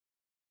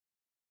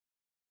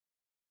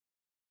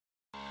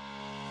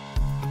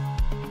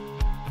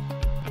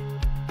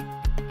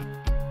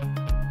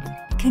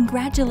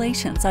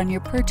Congratulations on your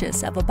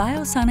purchase of a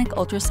BioSonic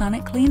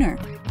Ultrasonic Cleaner.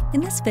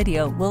 In this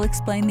video, we'll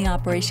explain the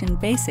operation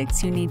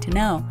basics you need to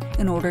know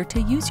in order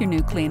to use your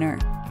new cleaner.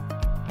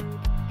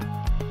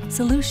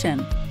 Solution.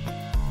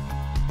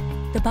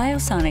 The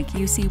BioSonic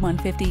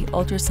UC150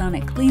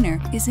 Ultrasonic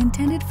Cleaner is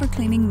intended for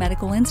cleaning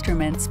medical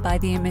instruments by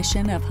the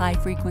emission of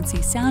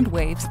high-frequency sound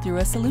waves through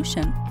a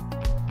solution.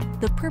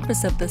 The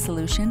purpose of the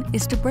solution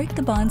is to break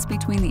the bonds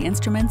between the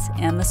instruments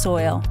and the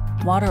soil.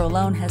 Water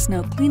alone has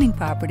no cleaning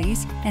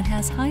properties and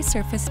has high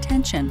surface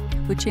tension,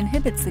 which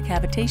inhibits the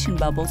cavitation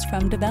bubbles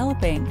from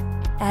developing.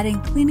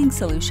 Adding cleaning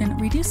solution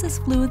reduces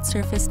fluid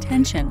surface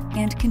tension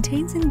and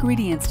contains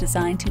ingredients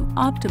designed to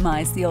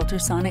optimize the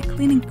ultrasonic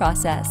cleaning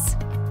process.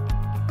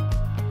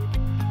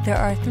 There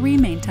are three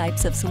main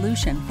types of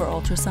solution for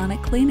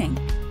ultrasonic cleaning.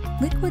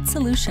 Liquid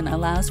solution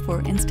allows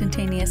for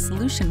instantaneous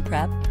solution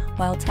prep,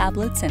 while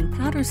tablets and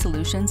powder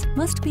solutions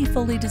must be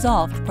fully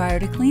dissolved prior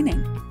to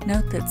cleaning.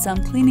 Note that some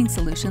cleaning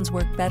solutions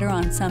work better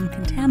on some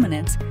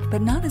contaminants,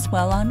 but not as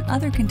well on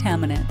other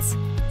contaminants.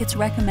 It's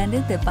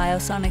recommended that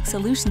BioSonic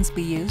solutions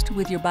be used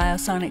with your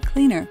BioSonic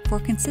cleaner for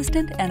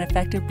consistent and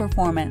effective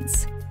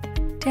performance.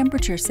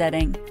 Temperature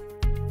setting.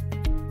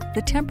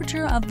 The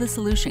temperature of the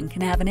solution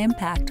can have an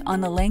impact on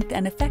the length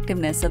and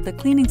effectiveness of the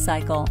cleaning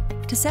cycle.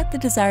 To set the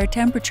desired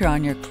temperature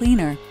on your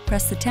cleaner,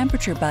 press the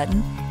temperature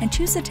button and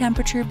choose a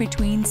temperature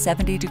between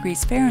 70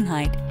 degrees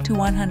Fahrenheit to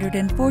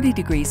 140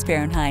 degrees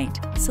Fahrenheit.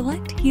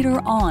 Select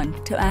Heater On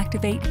to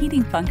activate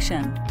heating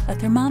function. A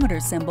thermometer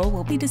symbol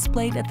will be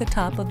displayed at the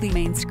top of the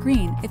main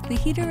screen if the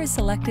heater is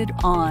selected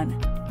On.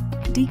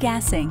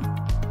 Degassing.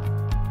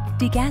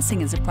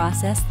 Degassing is a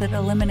process that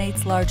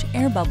eliminates large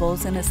air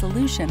bubbles in a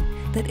solution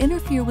that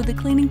interfere with the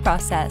cleaning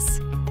process.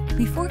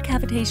 Before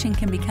cavitation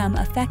can become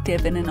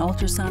effective in an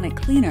ultrasonic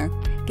cleaner,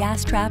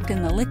 gas trapped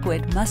in the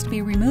liquid must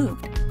be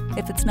removed.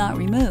 If it's not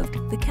removed,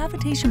 the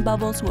cavitation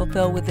bubbles will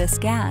fill with this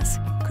gas,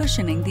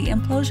 cushioning the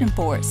implosion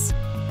force.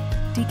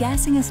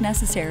 Degassing is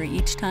necessary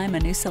each time a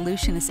new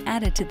solution is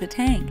added to the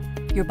tank.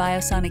 Your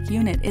BioSonic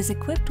unit is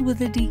equipped with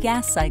a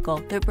degas cycle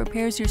that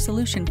prepares your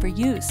solution for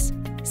use.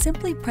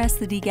 Simply press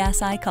the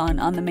degas icon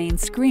on the main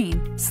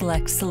screen,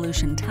 select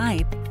Solution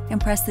Type,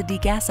 and press the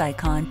degas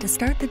icon to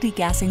start the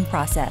degassing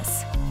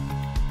process.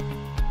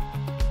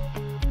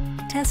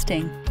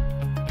 Testing.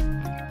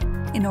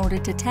 In order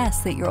to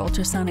test that your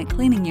ultrasonic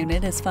cleaning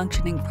unit is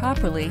functioning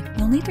properly,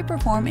 you'll need to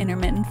perform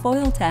intermittent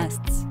foil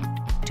tests.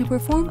 To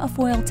perform a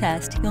foil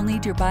test, you'll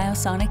need your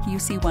BioSonic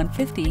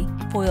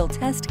UC150 Foil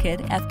Test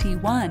Kit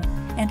FT1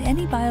 and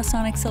any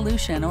BioSonic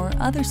solution or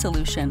other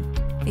solution.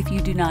 If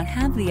you do not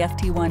have the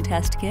FT1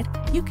 test kit,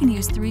 you can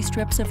use 3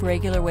 strips of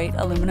regular weight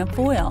aluminum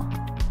foil.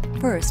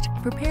 First,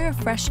 prepare a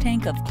fresh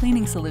tank of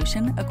cleaning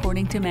solution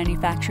according to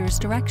manufacturer's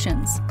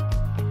directions.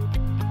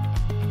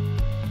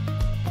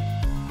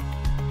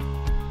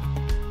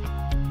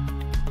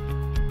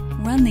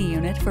 Run the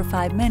unit for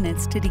 5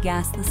 minutes to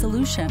degas the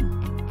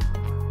solution.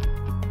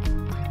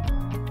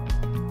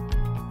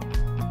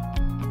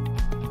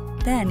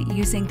 Then,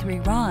 using 3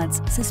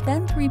 rods,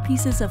 suspend 3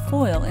 pieces of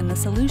foil in the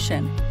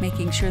solution,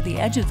 making sure the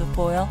edge of the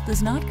foil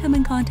does not come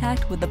in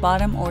contact with the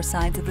bottom or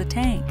sides of the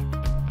tank.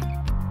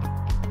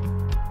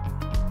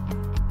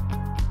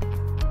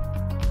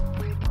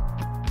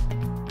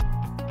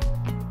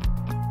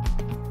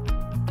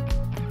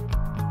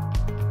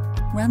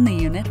 Run the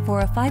unit for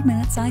a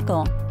 5-minute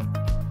cycle.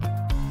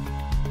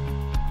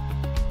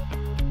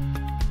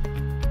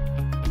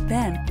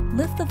 Then,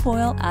 lift the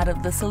foil out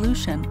of the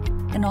solution.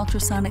 An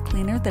ultrasonic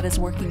cleaner that is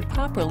working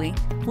properly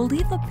will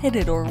leave a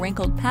pitted or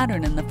wrinkled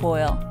pattern in the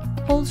foil.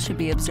 Holes should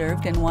be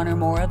observed in 1 or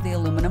more of the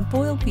aluminum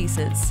foil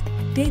pieces.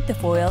 Date the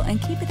foil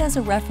and keep it as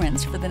a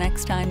reference for the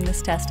next time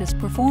this test is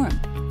performed.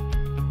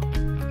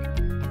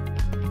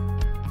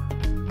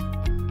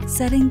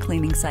 Setting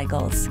cleaning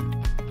cycles.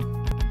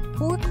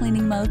 4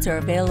 cleaning modes are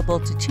available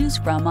to choose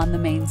from on the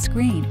main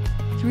screen.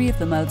 3 of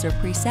the modes are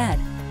preset.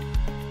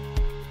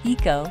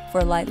 Eco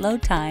for light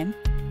load time,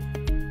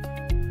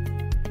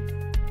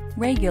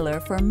 Regular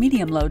for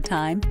medium load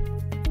time,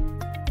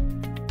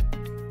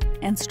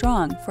 and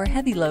Strong for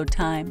heavy load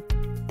time.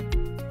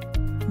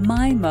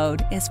 My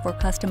mode is for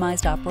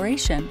customized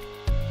operation.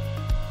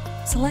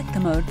 Select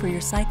the mode for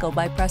your cycle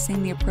by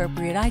pressing the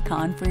appropriate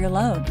icon for your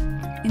load.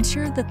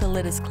 Ensure that the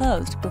lid is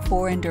closed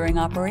before and during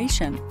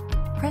operation.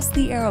 Press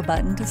the arrow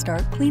button to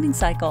start cleaning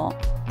cycle.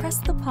 Press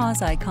the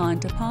pause icon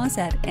to pause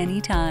at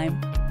any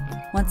time.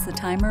 Once the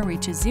timer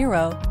reaches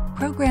 0,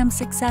 Program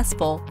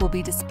Successful will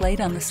be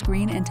displayed on the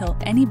screen until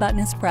any button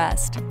is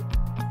pressed.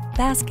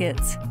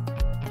 Baskets.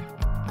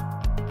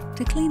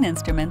 To clean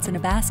instruments in a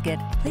basket,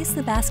 place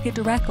the basket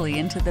directly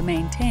into the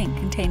main tank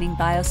containing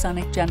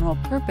BioSonic General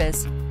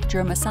Purpose,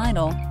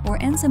 Germicidal, or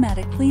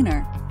Enzymatic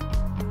Cleaner.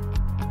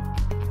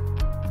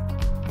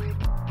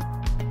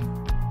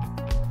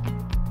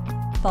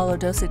 Follow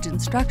dosage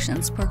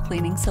instructions per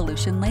cleaning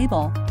solution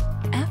label.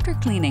 After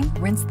cleaning,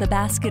 rinse the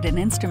basket and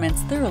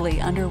instruments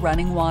thoroughly under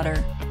running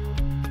water.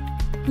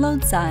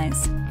 Load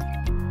size.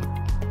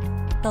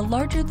 The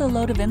larger the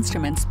load of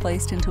instruments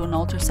placed into an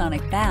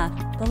ultrasonic bath,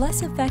 the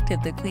less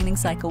effective the cleaning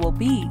cycle will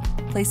be.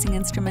 Placing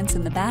instruments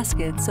in the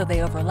basket so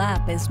they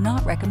overlap is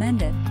not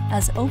recommended,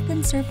 as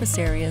open surface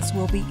areas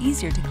will be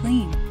easier to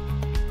clean.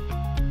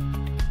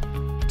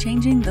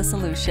 Changing the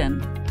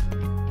solution.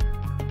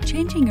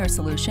 Changing your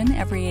solution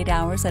every 8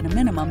 hours at a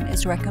minimum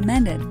is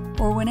recommended,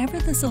 or whenever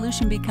the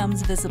solution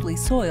becomes visibly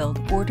soiled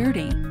or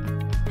dirty.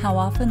 How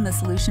often the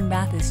solution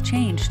bath is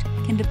changed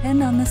can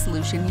depend on the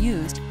solution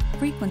used,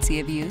 frequency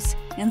of use,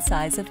 and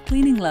size of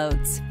cleaning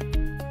loads.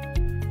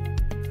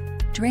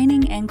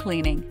 Draining and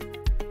cleaning.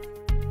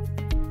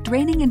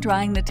 Draining and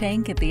drying the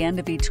tank at the end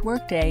of each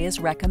workday is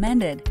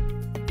recommended.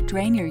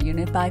 Drain your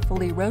unit by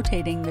fully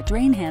rotating the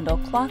drain handle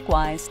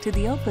clockwise to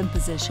the open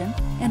position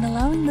and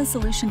allowing the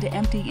solution to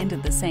empty into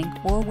the sink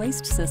or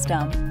waste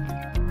system.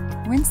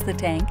 Rinse the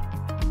tank,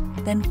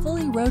 then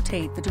fully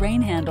rotate the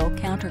drain handle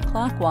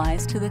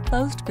counterclockwise to the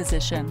closed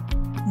position.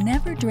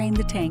 Never drain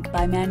the tank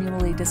by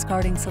manually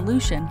discarding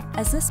solution,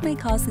 as this may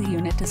cause the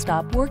unit to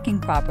stop working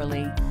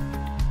properly.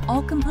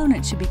 All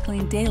components should be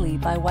cleaned daily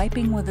by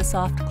wiping with a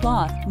soft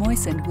cloth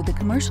moistened with a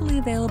commercially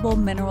available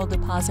mineral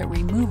deposit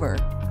remover,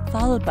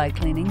 followed by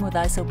cleaning with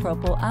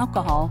isopropyl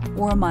alcohol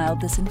or a mild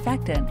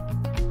disinfectant.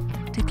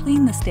 To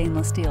clean the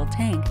stainless steel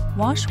tank,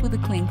 wash with a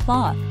clean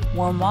cloth,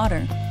 warm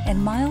water,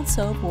 and mild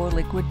soap or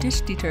liquid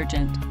dish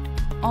detergent.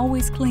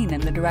 Always clean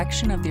in the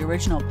direction of the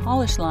original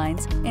polish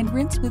lines and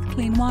rinse with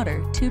clean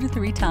water 2 to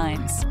 3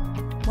 times.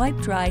 Wipe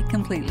dry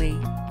completely.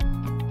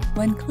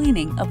 When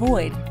cleaning,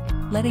 avoid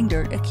letting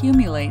dirt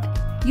accumulate,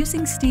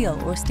 using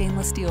steel or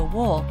stainless steel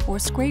wool or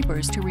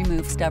scrapers to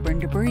remove stubborn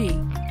debris,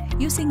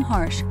 using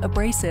harsh,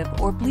 abrasive,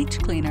 or bleach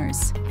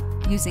cleaners,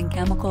 using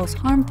chemicals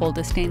harmful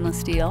to stainless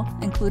steel,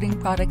 including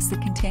products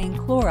that contain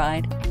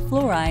chloride,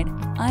 fluoride,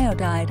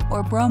 iodide,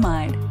 or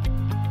bromide.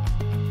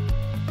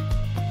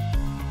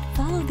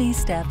 Follow these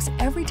steps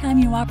every time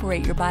you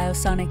operate your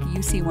BioSonic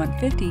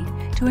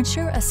UC150 to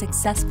ensure a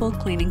successful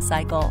cleaning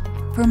cycle.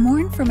 For more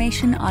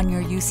information on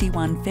your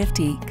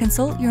UC150,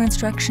 consult your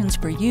instructions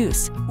for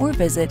use or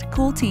visit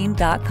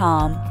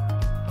COLTENE.com.